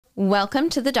Welcome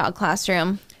to the Dog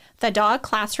Classroom. The Dog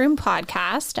Classroom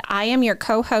podcast. I am your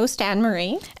co-host,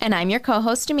 Anne-Marie. And I'm your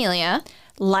co-host, Amelia.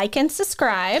 Like and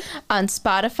subscribe on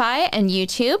Spotify and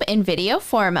YouTube in video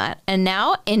format. And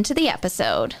now into the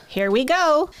episode. Here we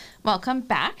go. Welcome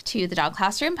back to the Dog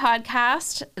Classroom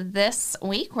podcast. This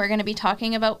week, we're going to be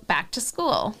talking about back to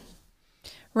school.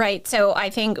 Right. So I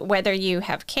think whether you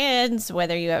have kids,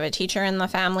 whether you have a teacher in the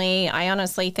family, I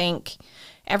honestly think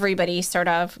everybody sort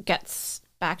of gets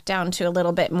back down to a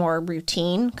little bit more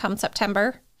routine come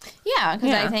September. Yeah,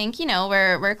 because I think,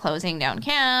 we're closing down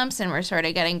camps and we're sort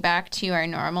of getting back to our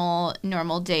normal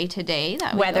day-to-day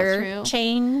that we go through. Weather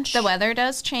change. The weather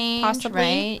does change, possibly.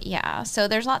 Right? Yeah. So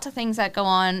there's lots of things that go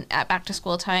on at back to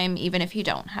school time, even if you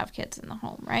don't have kids in the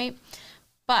home, right?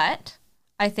 But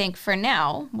I think for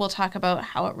now, we'll talk about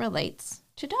how it relates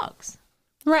to dogs.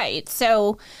 Right.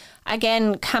 So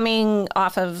again, coming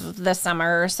off of the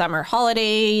summer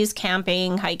holidays,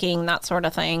 camping, hiking, that sort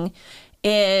of thing,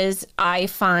 is I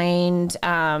find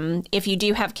if you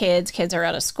do have kids are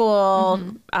out of school,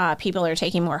 people are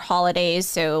taking more holidays,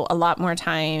 so a lot more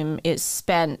time is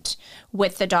spent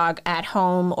with the dog at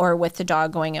home or with the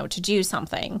dog going out to do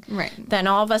something. Right. Then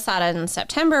all of a sudden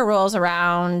September rolls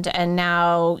around and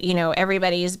now,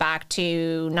 everybody's back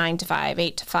to 9 to 5,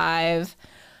 8 to 5.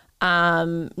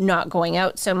 Not going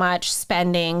out so much,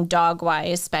 spending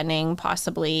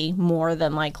possibly more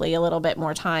than likely a little bit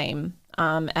more time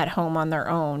at home on their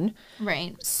own.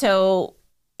 Right. So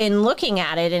in looking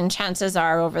at it, and chances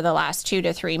are over the last 2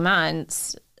 to 3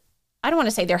 months, I don't want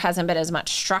to say there hasn't been as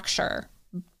much structure,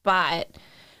 but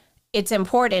it's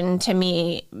important to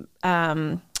me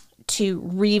to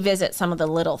revisit some of the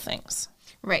little things.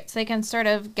 Right. So they can sort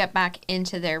of get back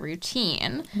into their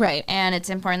routine. Right. And it's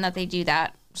important that they do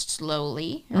that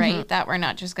slowly, right? That we're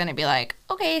not just going to be like,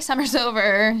 okay, summer's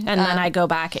over. And then I go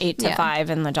back 8 to 5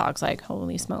 and the dog's like,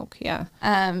 holy smoke. Yeah.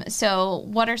 So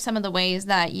what are some of the ways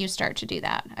that you start to do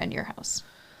that in your house?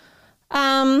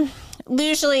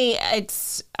 Usually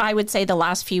I would say the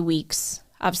last few weeks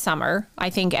of summer. I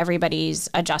think everybody's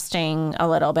adjusting a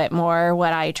little bit more.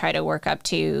 What I try to work up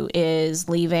to is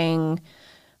making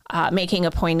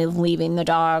a point of leaving the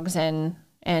dogs and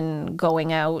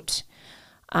going out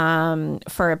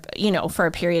for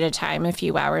a period of time, a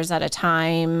few hours at a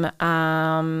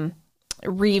time,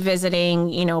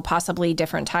 revisiting, possibly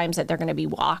different times that they're going to be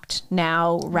walked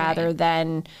now rather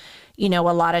than, a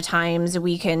lot of times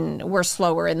we're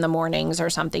slower in the mornings or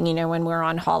something, when we're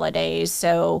on holidays.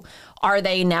 So are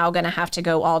they now going to have to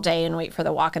go all day and wait for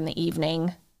the walk in the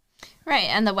evening? Right.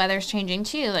 And the weather's changing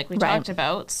too, like we talked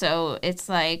about. So it's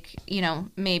like,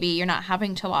 maybe you're not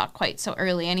having to walk quite so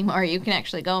early anymore. You can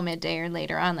actually go midday or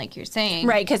later on, like you're saying.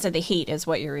 Right. Because of the heat is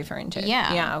what you're referring to.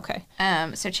 Yeah. Yeah. Okay.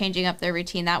 So changing up their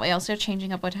routine that way. Also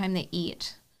changing up what time they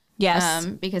eat. Yes.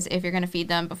 Because if you're going to feed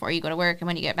them before you go to work and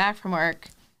when you get back from work,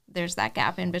 there's that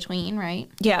gap in between, right?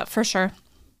 Yeah, for sure.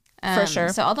 For sure.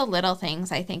 So all the little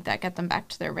things, I think, that get them back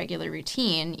to their regular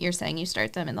routine, you're saying you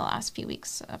start them in the last few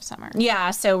weeks of summer. Yeah.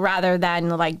 So rather than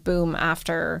like boom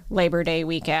after Labor Day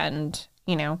weekend,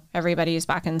 everybody's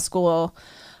back in school.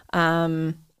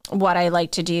 What I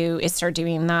like to do is start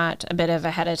doing that a bit of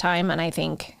ahead of time. And I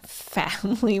think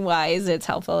family wise, it's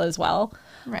helpful as well.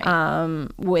 Right.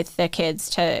 With the kids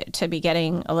to be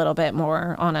getting a little bit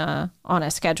more on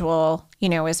a schedule,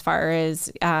 as far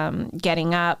as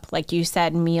getting up, like you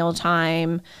said,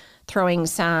 mealtime, throwing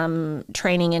some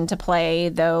training into play.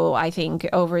 Though I think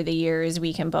over the years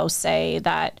we can both say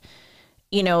that,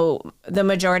 the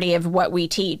majority of what we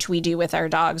teach, we do with our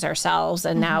dogs ourselves.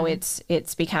 And now it's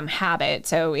become habit.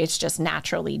 So it's just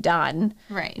naturally done.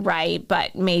 Right. Right.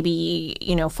 But maybe,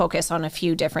 focus on a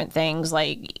few different things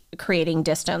like creating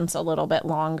distance a little bit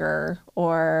longer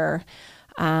or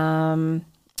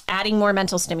adding more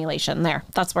mental stimulation there.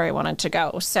 That's where I wanted to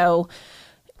go. So,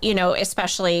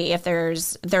 especially if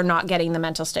they're not getting the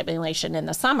mental stimulation in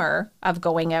the summer of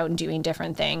going out and doing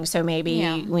different things. So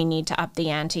maybe we need to up the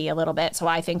ante a little bit. So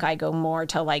I think I go more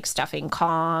to like stuffing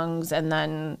Kongs and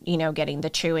then, getting the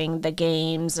chewing, the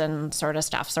games and sort of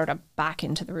stuff sort of back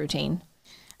into the routine.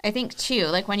 I think too,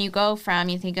 like when you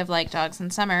think of like dogs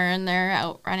in summer and they're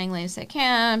out running loose at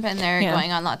camp and they're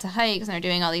going on lots of hikes and they're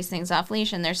doing all these things off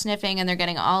leash and they're sniffing and they're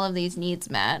getting all of these needs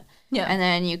met. Yeah. And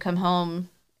then you come home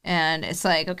and it's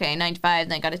like, okay, 9 to 5,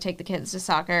 then I got to take the kids to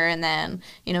soccer. And then,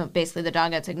 basically the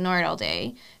dog gets ignored all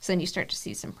day. So then you start to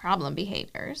see some problem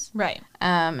behaviors. Right.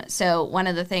 So one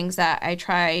of the things that I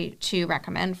try to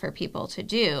recommend for people to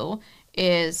do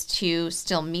is to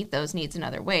still meet those needs in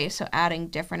other ways. So adding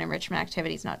different enrichment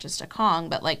activities, not just a Kong,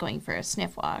 but like going for a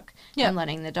sniff walk and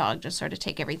letting the dog just sort of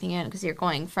take everything in, because you're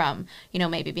going from, you know,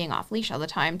 maybe being off leash all the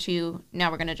time to now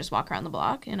we're going to just walk around the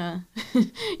block in a,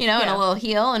 you know, in a little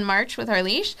heel and march with our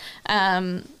leash.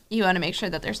 You want to make sure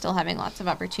that they're still having lots of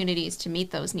opportunities to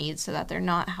meet those needs so that they're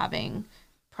not having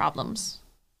problems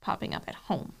popping up at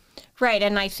home. Right.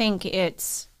 And I think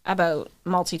it's about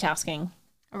multitasking.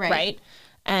 Right.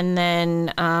 And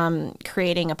then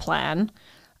creating a plan,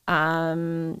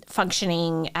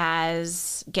 functioning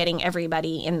as getting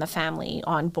everybody in the family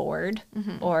on board,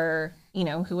 or, you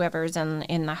know, whoever's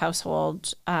in the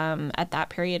household at that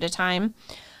period of time.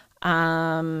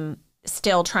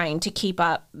 Still trying to keep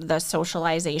up the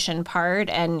socialization part.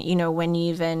 And, you know, when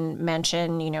you even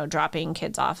mention, you know, dropping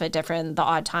kids off at the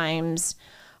odd times,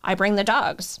 I bring the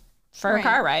dogs for a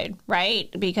car ride, right?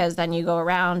 Because then you go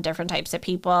around different types of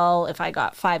people. If I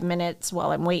got 5 minutes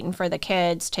while I'm waiting for the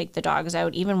kids, take the dogs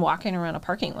out, even walking around a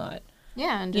parking lot.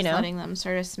 Yeah, and just letting them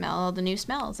sort of smell all the new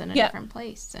smells in a different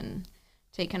place and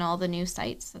taking all the new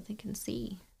sights that they can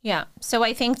see. Yeah. So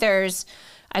I think there's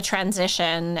a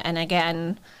transition. And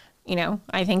again, you know,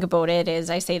 I think about it as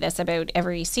I say this about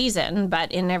every season,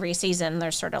 but in every season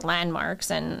there's sort of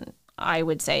landmarks. And I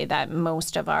would say that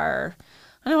most of our,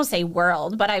 I don't want to say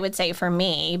world, but I would say for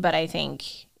me, but I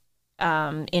think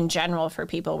in general for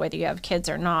people, whether you have kids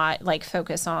or not, like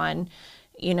focus on,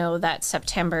 you know, that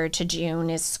September to June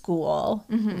is school,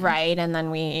 right? And then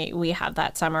we have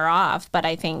that summer off. But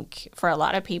I think for a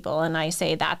lot of people, and I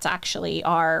say that's actually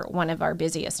one of our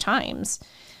busiest times.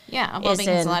 Yeah, well,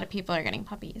 because a lot of people are getting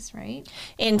puppies, right?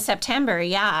 In September,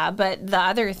 yeah. But the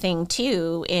other thing,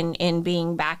 too, in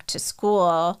being back to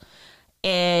school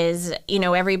is, you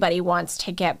know, everybody wants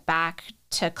to get back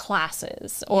to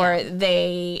classes, or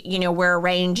they, you know, we're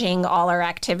arranging all our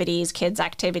activities, kids'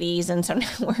 activities, and so now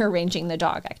we're arranging the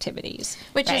dog activities.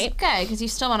 Which is good, because you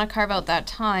still want to carve out that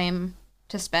time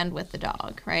to spend with the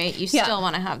dog, right? You still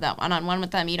want to have that one-on-one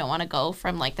with them. You don't want to go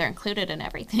from like they're included in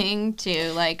everything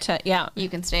to like you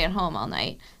can stay at home all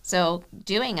night. So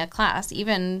doing a class,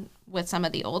 even with some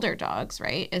of the older dogs,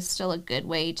 right, is still a good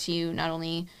way to not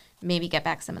only maybe get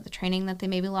back some of the training that they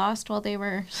maybe lost while they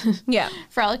were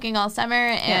frolicking all summer,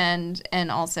 and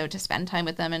also to spend time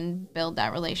with them and build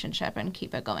that relationship and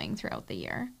keep it going throughout the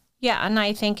year. Yeah, and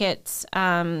I think it's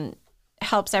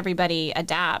helps everybody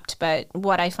adapt. But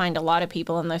what I find a lot of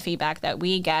people in the feedback that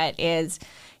we get is,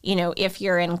 you know, if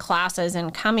you're in classes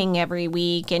and coming every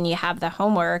week and you have the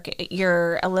homework,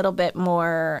 you're a little bit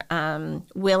more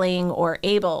willing or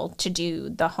able to do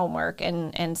the homework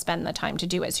and spend the time to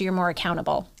do it. So you're more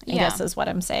accountable, I guess is what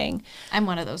I'm saying. I'm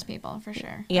one of those people for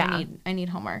sure. Yeah. I need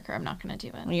homework or I'm not going to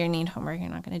do it. You need homework, you're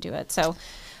not going to do it. So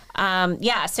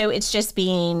so it's just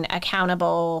being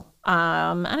accountable.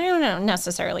 I don't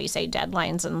necessarily say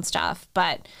deadlines and stuff,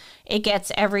 but it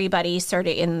gets everybody sort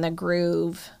of in the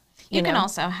groove. You can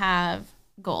also have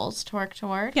goals to work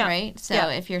toward, right? So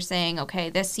if you're saying, okay,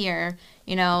 this year,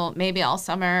 you know, maybe all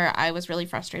summer I was really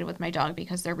frustrated with my dog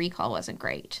because their recall wasn't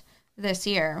great. This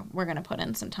year, we're going to put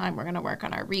in some time. We're going to work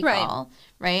on our recall,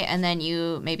 right? And then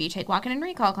you take walking and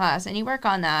recall class and you work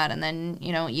on that. And then,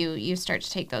 you know, you start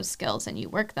to take those skills and you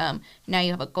work them. Now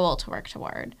you have a goal to work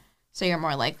toward. So you're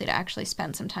more likely to actually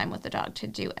spend some time with the dog to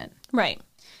do it. Right.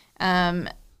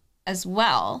 As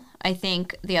well, I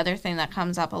think the other thing that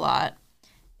comes up a lot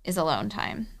is alone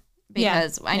time.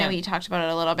 Because I know you talked about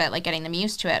it a little bit, like getting them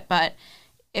used to it. But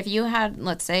if you had,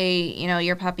 let's say, you know,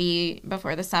 your puppy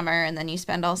before the summer and then you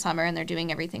spend all summer and they're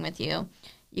doing everything with you,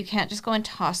 you can't just go and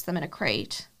toss them in a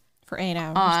crate for 8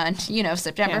 hours on, you know,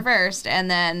 September 1st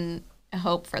and then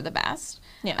hope for the best.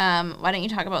 Yeah. Why don't you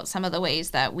talk about some of the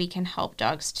ways that we can help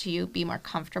dogs to be more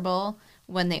comfortable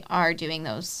when they are doing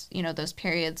those, you know, those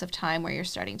periods of time where you're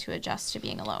starting to adjust to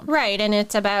being alone? Right. And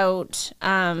it's about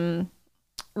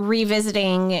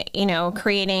revisiting, you know,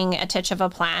 creating a titch of a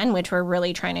plan, which we're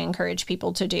really trying to encourage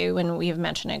people to do. And we've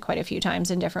mentioned it quite a few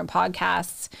times in different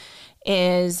podcasts,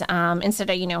 is instead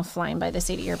of, you know, flying by the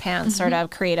seat of your pants, sort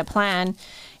of create a plan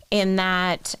in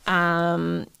that,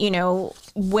 you know,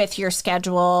 with your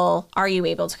schedule, are you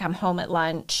able to come home at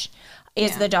lunch?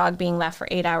 Is the dog being left for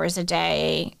 8 hours a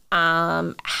day?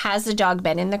 Has the dog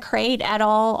been in the crate at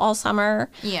all summer?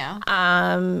 Yeah.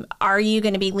 Are you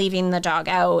going to be leaving the dog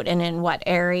out and in what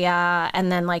area?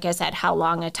 And then, like I said, how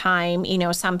long a time? You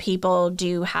know, some people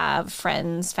do have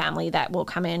friends, family that will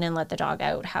come in and let the dog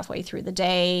out halfway through the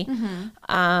day.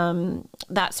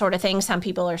 That sort of thing. Some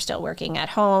people are still working at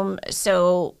home.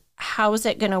 So how is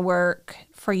it going to work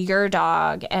for your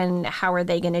dog and how are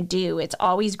they going to do. It's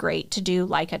always great to do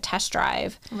like a test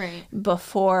drive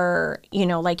before, you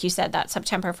know, like you said, that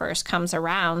September 1st comes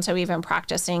around. So even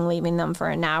practicing leaving them for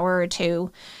an hour or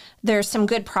two. There's some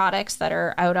good products that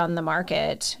are out on the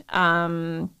market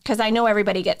because I know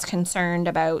everybody gets concerned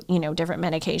about, you know, different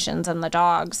medications in the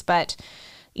dogs, but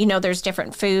you know, there's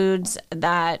different foods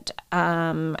that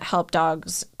help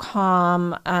dogs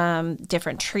calm,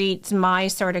 different treats. My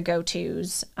sort of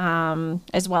go-tos,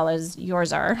 as well as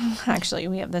yours are, actually,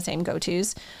 we have the same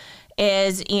go-tos,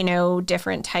 is, you know,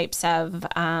 different types of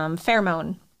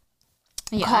pheromone.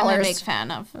 Yeah, collars. I'm a big fan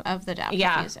of the DAP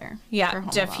diffuser. Yeah,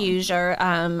 diffuser.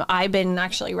 I've been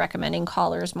actually recommending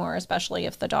collars more, especially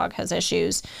if the dog has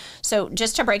issues. So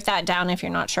just to break that down, if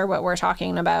you're not sure what we're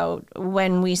talking about,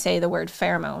 when we say the word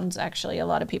pheromones, actually a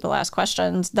lot of people ask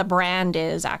questions. The brand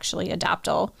is actually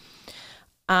Adaptil.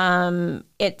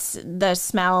 It's the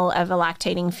smell of a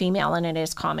lactating female and it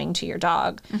is calming to your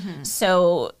dog. Mm-hmm.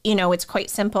 So, you know, it's quite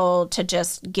simple to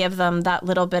just give them that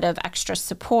little bit of extra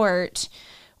support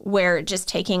where just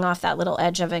taking off that little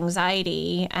edge of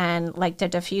anxiety. And like the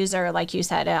diffuser, like you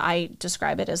said, I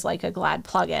describe it as like a Glad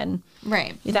plug-in.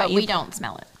 Right. But we don't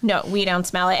smell it. No, we don't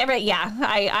smell it.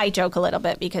 I joke a little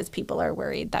bit because people are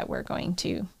worried that we're going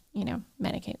to, you know,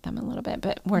 medicate them a little bit,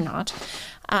 but we're not.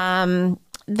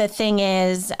 The thing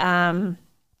is, the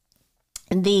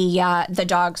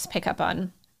dogs pick up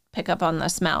on the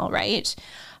smell, right?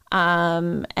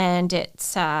 And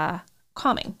it's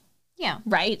calming. Yeah.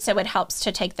 Right. So it helps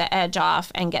to take the edge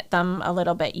off and get them a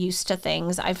little bit used to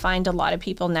things. I find a lot of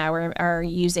people now are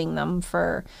using them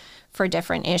for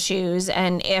different issues.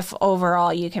 And if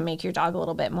overall you can make your dog a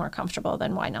little bit more comfortable,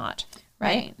 then why not?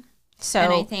 Right. So,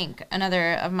 and I think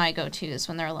another of my go-tos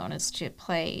when they're alone is to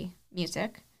play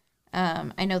music.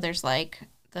 I know there's like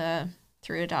the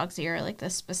Through a Dog's Ear, like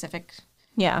the specific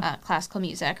classical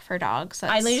music for dogs.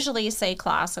 I usually say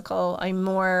classical. I'm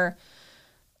more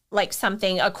like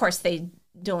something, of course, they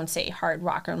don't say hard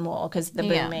rock and roll because the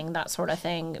booming, that sort of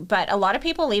thing. But a lot of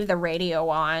people leave the radio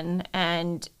on,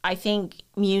 and I think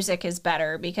music is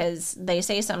better because they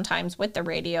say sometimes with the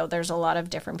radio, there's a lot of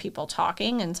different people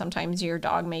talking, and sometimes your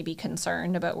dog may be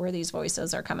concerned about where these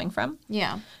voices are coming from.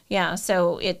 Yeah. Yeah,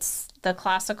 so it's the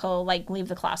classical, like leave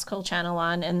the classical channel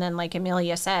on. And then like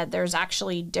Amelia said, there's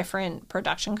actually different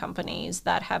production companies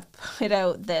that have put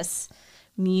out this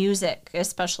music,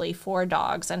 especially for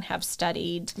dogs, and have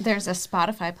studied. There's a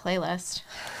Spotify playlist.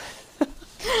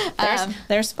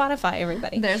 There's Spotify,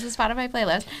 everybody. There's a Spotify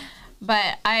playlist.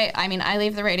 But I mean, I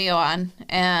leave the radio on,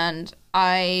 and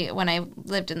when I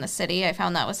lived in the city, I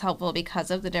found that was helpful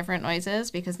because of the different noises,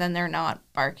 because then they're not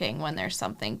barking when there's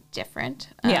something different.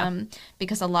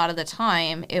 Because a lot of the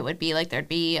time it would be like there'd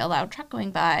be a loud truck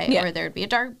going by, or there'd be a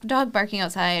dog barking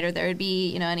outside, or there would be,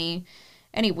 you know,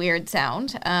 any weird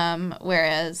sound,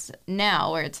 whereas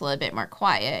now where it's a little bit more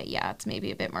quiet, it's maybe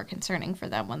a bit more concerning for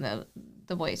them when the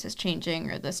voice is changing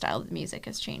or the style of the music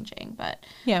is changing. But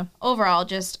overall,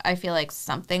 just I feel like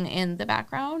something in the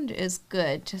background is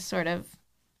good to sort of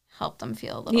help them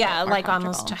feel a little bit more like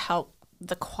almost to help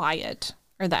the quiet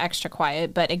or the extra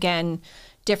quiet. But again,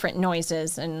 different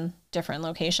noises in different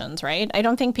locations, right? I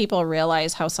don't think people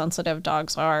realize how sensitive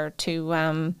dogs are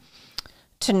to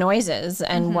noises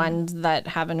and ones that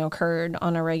haven't occurred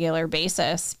on a regular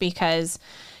basis, because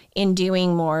in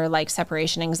doing more like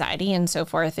separation anxiety and so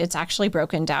forth, it's actually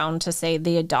broken down to say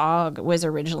the dog was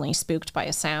originally spooked by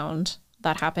a sound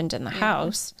that happened in the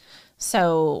house.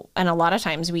 So, and a lot of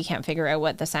times we can't figure out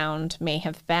what the sound may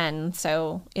have been.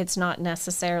 So it's not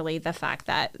necessarily the fact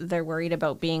that they're worried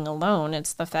about being alone.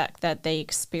 It's the fact that they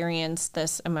experienced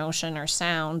this emotion or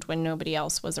sound when nobody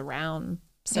else was around.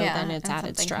 So then it's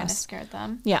added stress. Kind of scared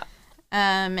them. Yeah.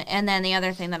 And then the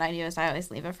other thing that I do is I always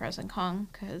leave a frozen Kong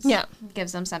because it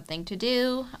gives them something to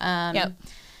do.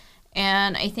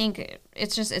 And I think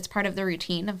it's part of the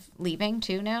routine of leaving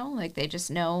too now. Like they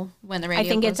just know when the radio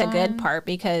goes on. I think it's a good part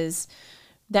because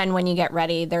then when you get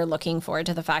ready, they're looking forward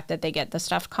to the fact that they get the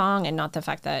stuffed Kong and not the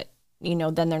fact that, you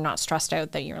know, then they're not stressed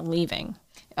out that you're leaving.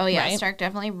 Oh, yeah. Right? Stark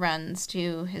definitely runs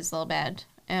to his little bed.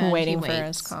 And waiting for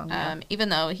his Kong. Even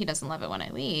though he doesn't love it when I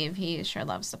leave, he sure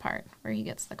loves the part where he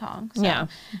gets the Kong. So,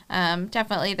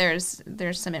 definitely there's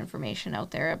some information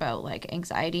out there about like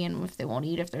anxiety and if they won't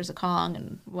eat if there's a Kong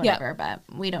and whatever, but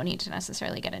we don't need to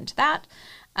necessarily get into that.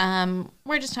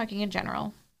 We're just talking in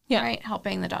general, right?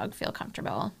 Helping the dog feel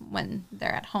comfortable when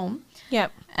they're at home.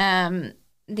 Yep.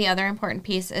 The other important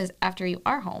piece is after you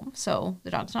are home, so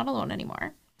the dog's not alone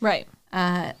anymore. Right.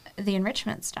 The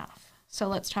enrichment stuff. So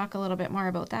let's talk a little bit more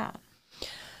about that.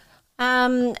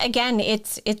 Again,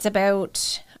 it's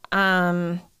about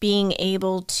being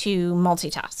able to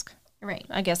multitask. Right.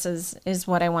 I guess is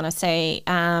what I want to say.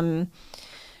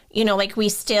 Like we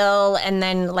still, and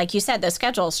then like you said, the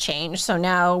schedules change. So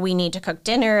now we need to cook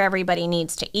dinner. Everybody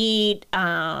needs to eat.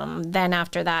 Then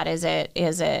after that, is it,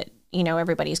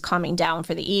 everybody's calming down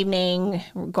for the evening.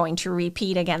 We're going to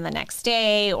repeat again the next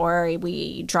day, or are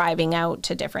we driving out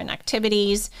to different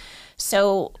activities?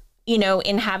 So,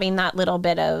 in having that little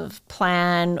bit of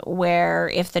plan where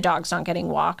if the dog's not getting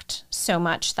walked so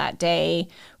much that day,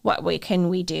 what can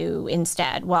we do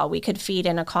instead? Well, we could feed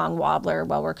in a Kong wobbler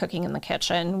while we're cooking in the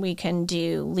kitchen. We can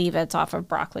do leave-its off of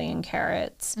broccoli and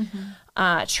carrots,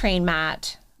 train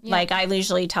Matt. Yeah. Like I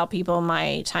usually tell people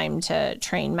my time to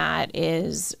train Matt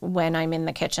is when I'm in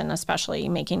the kitchen, especially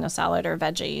making a salad or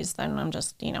veggies, then I'm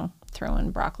just,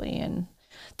 throwing broccoli. And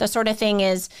the sort of thing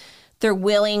is they're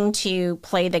willing to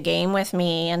play the game with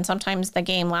me. And sometimes the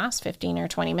game lasts 15 or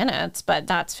 20 minutes, but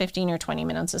that's 15 or 20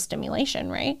 minutes of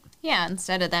stimulation, right? Yeah,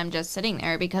 instead of them just sitting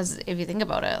there, because if you think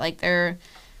about it, like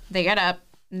they get up,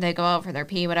 they go out for their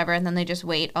pee, whatever, and then they just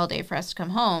wait all day for us to come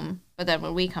home. But then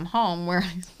when we come home, we're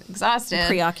exhausted.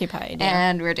 Preoccupied. Yeah.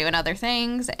 And we're doing other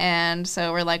things. And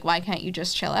so we're like, why can't you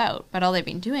just chill out? But all they've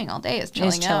been doing all day is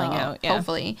chilling out, yeah.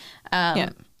 Hopefully.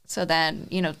 So then,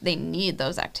 they need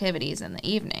those activities in the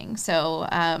evening. So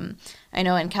I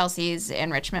know in Kelsey's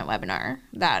enrichment webinar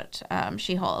that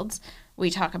she holds, we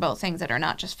talk about things that are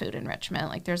not just food enrichment.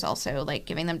 Like there's also like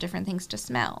giving them different things to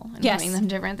smell and giving them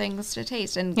different things to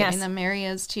taste and giving them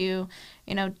areas to,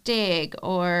 dig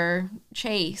or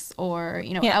chase or,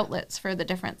 outlets for the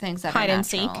different things that hide are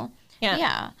natural. And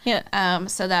seek. Yeah.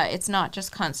 So that it's not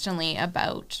just constantly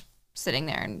about sitting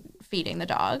there and feeding the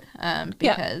dog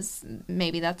because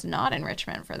maybe that's not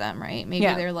enrichment for them, right? Maybe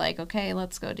they're like, okay,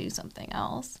 let's go do something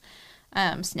else.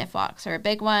 Sniff walks are a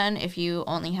big one. If you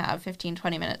only have 15,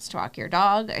 20 minutes to walk your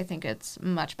dog, I think it's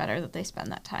much better that they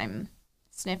spend that time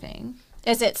sniffing.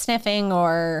 Is it sniffing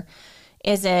or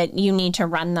is it you need to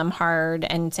run them hard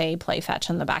and say play fetch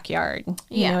in the backyard?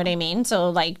 You know what I mean? So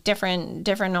like different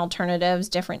alternatives,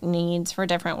 different needs for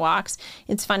different walks.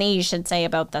 It's funny you should say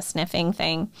about the sniffing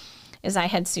thing is I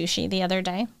had sushi the other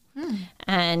day.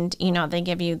 And, they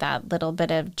give you that little bit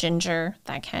of ginger,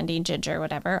 that candied ginger,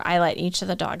 whatever. I let each of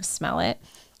the dogs smell it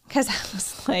because I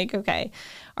was like, okay,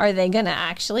 are they going to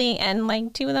actually? And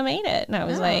like 2 of them ate it. And I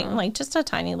was like just a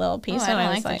tiny little piece. And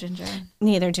I was like the ginger.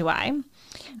 Neither do I.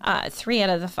 3 out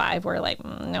of the 5 were like,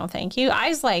 no, thank you. I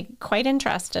was like quite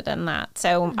interested in that.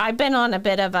 So I've been on a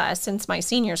bit of since my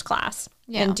seniors class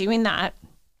and doing that.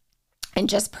 And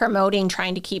just promoting,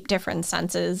 trying to keep different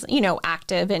senses,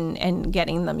 active and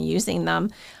getting them using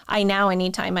them. I now,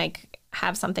 anytime I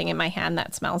have something in my hand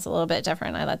that smells a little bit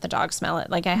different, I let the dog smell it.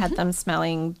 Like I had them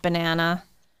smelling banana.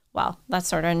 Well, that's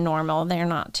sort of normal. They're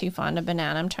not too fond of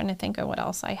banana. I'm trying to think of what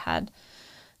else I had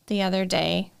the other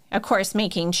day. Of course,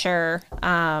 making sure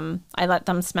I let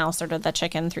them smell sort of the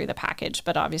chicken through the package,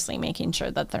 but obviously making sure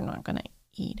that they're not going to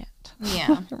eat it.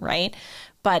 Yeah. Right?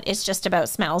 But it's just about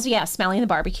smells. Yeah, smelling the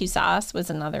barbecue sauce was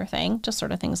another thing, just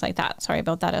sort of things like that. Sorry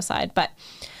about that aside. But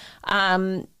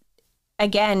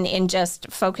again, in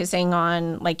just focusing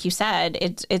on, like you said,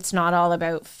 it's not all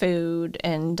about food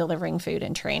and delivering food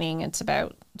and training. It's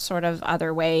about sort of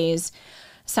other ways.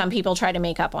 Some people try to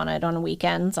make up on it on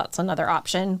weekends. That's another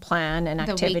option. Plan an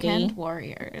activity. The weekend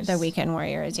warriors. The weekend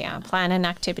warriors, yeah. Plan an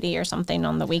activity or something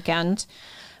on the weekend.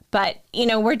 But,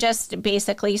 we're just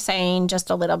basically saying just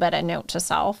a little bit of note to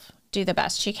self. Do the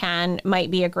best you can.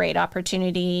 Might be a great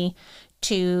opportunity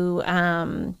to,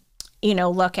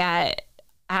 look at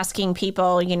asking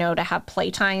people, to have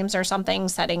playtimes or something,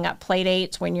 setting up play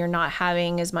dates when you're not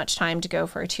having as much time to go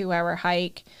for a 2-hour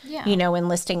hike,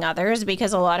 enlisting others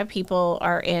because a lot of people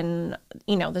are in,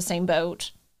 the same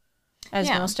boat as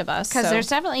most of us. Because there's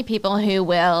definitely people who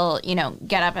will,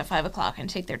 get up at 5 o'clock and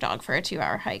take their dog for a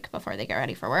 2-hour hike before they get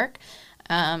ready for work.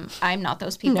 I'm not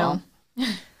those people. No.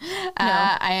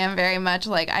 I am very much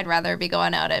like, I'd rather be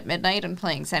going out at midnight and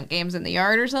playing scent games in the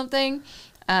yard or something.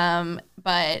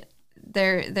 But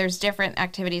there's different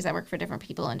activities that work for different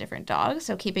people and different dogs.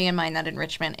 So keeping in mind that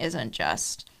enrichment isn't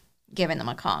just giving them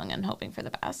a Kong and hoping for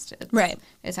the best.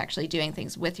 It's actually doing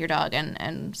things with your dog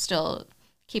and still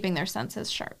keeping their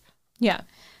senses sharp. Yeah.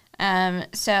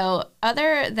 So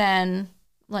other than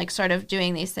like sort of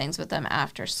doing these things with them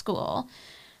after school,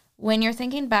 when you're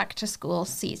thinking back to school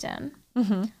season,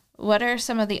 what are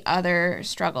some of the other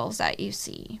struggles that you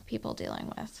see people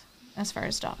dealing with as far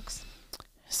as dogs?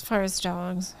 As far as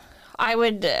dogs, I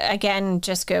would, again,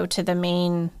 just go to the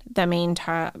main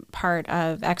part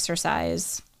of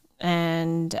exercise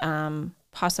and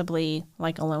possibly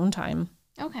like alone time.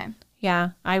 Okay.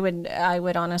 Yeah. I would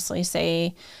honestly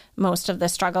say most of the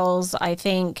struggles, I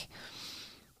think,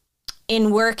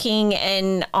 in working,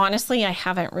 and honestly, I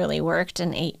haven't really worked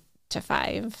an 8 to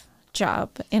 5 job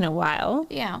in a while.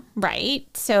 Yeah. Right.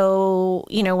 So,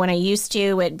 when I used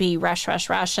to, it'd be rush, rush,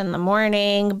 rush in the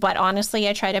morning. But honestly,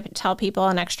 I try to tell people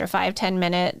an extra 5-10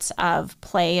 minutes of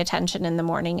play attention in the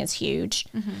morning is huge.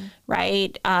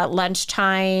 Right.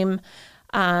 Lunchtime,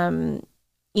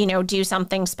 do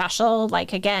something special.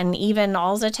 Like, again, even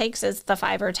all it takes is the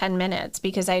 5 or 10 minutes,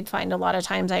 because I'd find a lot of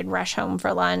times I'd rush home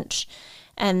for lunch.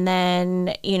 And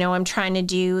then, I'm trying to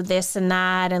do this and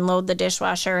that and load the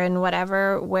dishwasher and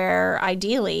whatever, where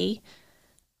ideally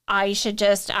I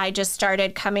just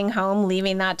started coming home,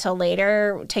 leaving that till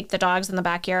later, take the dogs in the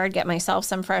backyard, get myself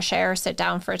some fresh air, sit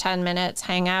down for 10 minutes,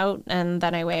 hang out, and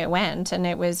then away I went. And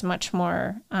it was much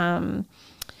more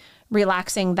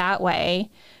relaxing that way.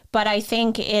 But I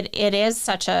think it is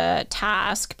such a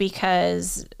task,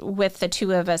 because with the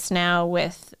two of us now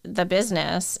with the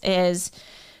business is,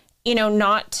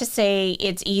 not to say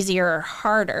it's easier or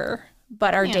harder,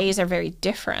 but our days are very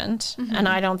different. And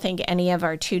I don't think any of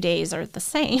our 2 days are the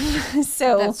same.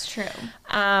 So that's true.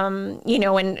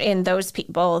 In those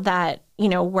people that,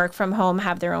 work from home,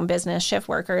 have their own business, shift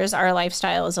workers, our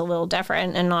lifestyle is a little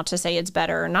different. And not to say it's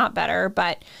better or not better,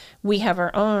 but we have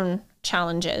our own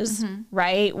challenges,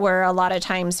 right? Where a lot of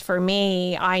times for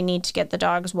me, I need to get the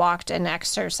dogs walked and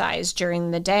exercised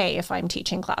during the day if I'm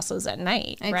teaching classes at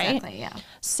night, right? Exactly, yeah.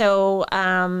 So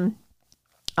I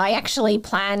actually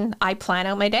plan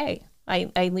out my day.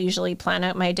 I usually plan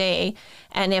out my day.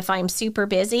 And if I'm super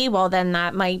busy, well, then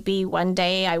that might be one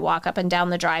day I walk up and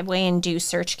down the driveway and do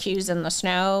search cues in the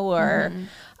snow or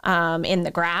in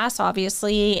the grass,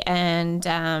 obviously. And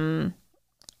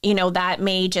that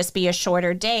may just be a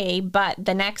shorter day, but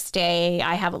the next day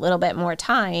I have a little bit more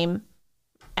time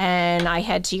and I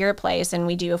head to your place and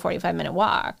we do a 45-minute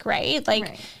walk, right?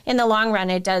 Like in the long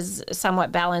run, it does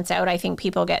somewhat balance out. I think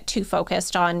people get too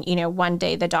focused on, one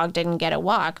day the dog didn't get a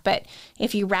walk, but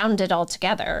if you round it all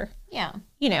together,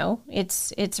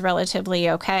 it's relatively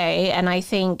okay. And I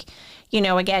think,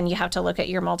 again, you have to look at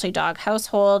your multi-dog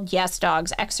household. Yes,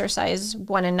 dogs exercise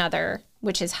one another,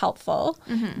 which is helpful,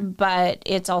 but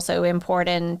it's also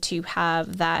important to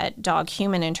have that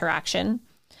dog-human interaction.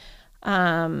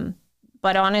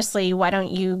 But honestly, why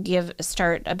don't you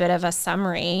start a bit of a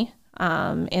summary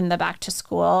in the back to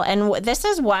school? And this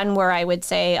is one where I would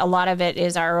say a lot of it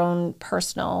is our own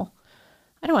personal,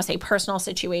 I don't want to say personal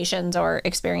situations or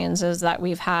experiences that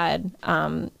we've had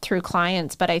through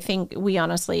clients, but I think we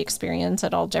honestly experience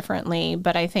it all differently.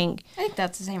 But I think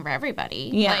that's the same for everybody.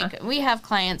 Yeah. Like, we have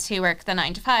clients who work the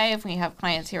 9 to 5. We have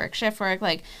clients who work shift work.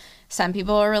 Like, some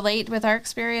people relate with our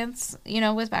experience,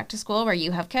 with back to school, where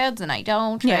you have kids and I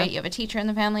don't, right? You have a teacher in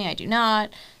the family, I do not.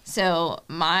 So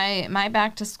my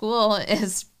back to school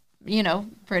is,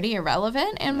 pretty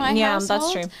irrelevant in my household. Yeah,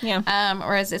 that's true. Yeah.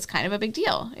 Whereas it's kind of a big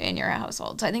deal in your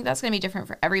household. So I think that's going to be different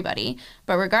for everybody.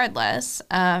 But regardless,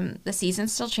 the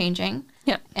season's still changing.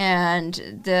 Yeah. And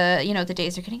the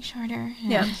days are getting shorter.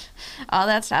 Yeah. All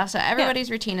that stuff. So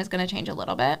everybody's routine is going to change a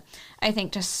little bit. I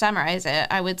think to summarize it,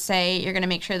 I would say you're going to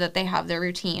make sure that they have their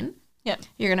routine. Yeah.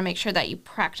 You're going to make sure that you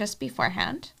practice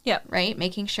beforehand. Yeah. Right?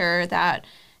 Making sure that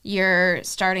you're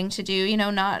starting to do,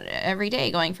 not every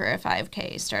day going for a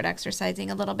 5K, start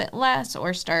exercising a little bit less,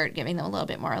 or start giving them a little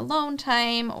bit more alone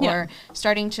time, or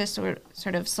starting to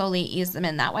sort of slowly ease them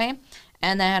in that way.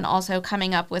 And then also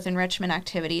coming up with enrichment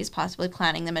activities, possibly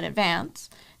planning them in advance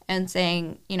and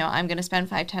saying, I'm going to spend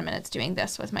 5-10 minutes doing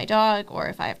this with my dog, or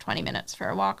if I have 20 minutes for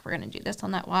a walk, we're going to do this on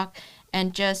that walk,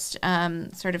 and just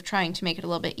sort of trying to make it a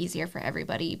little bit easier for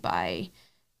everybody by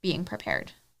being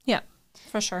prepared. Yeah,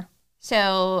 for sure.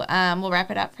 So we'll wrap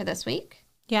it up for this week.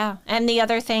 Yeah. And the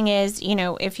other thing is,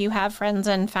 if you have friends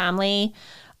and family,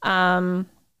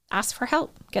 ask for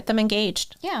help, get them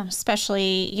engaged. Yeah.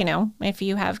 Especially, if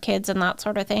you have kids and that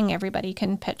sort of thing, everybody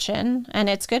can pitch in. And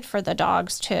it's good for the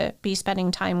dogs to be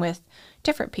spending time with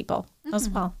different people as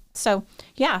well. So,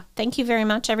 yeah, thank you very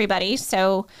much, everybody.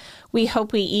 So we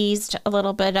hope we eased a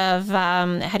little bit of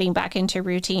heading back into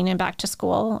routine and back to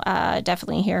school.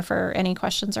 Definitely here for any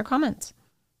questions or comments.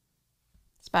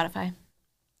 Spotify.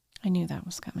 I knew that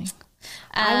was coming.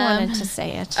 I wanted to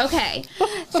say it. Okay.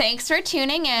 Thanks for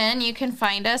tuning in. You can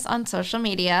find us on social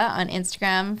media on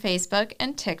Instagram, Facebook,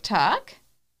 and TikTok.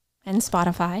 And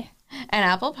Spotify. And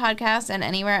Apple Podcasts and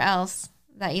anywhere else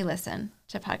that you listen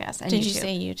to podcasts. And Did YouTube. you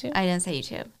say YouTube? I didn't say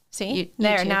YouTube. See?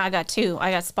 There, now I got 2.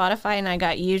 I got Spotify and I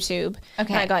got YouTube.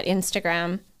 Okay. And I got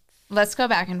Instagram. Let's go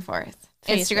back and forth.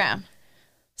 Facebook. Instagram.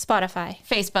 Spotify.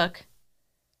 Facebook.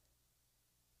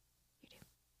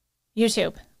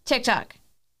 YouTube. TikTok.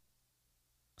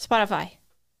 Spotify.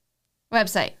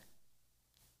 Website.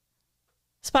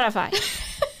 Spotify.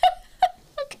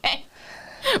 Okay.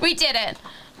 We did it.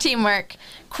 Teamwork.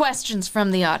 Questions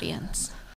from the audience.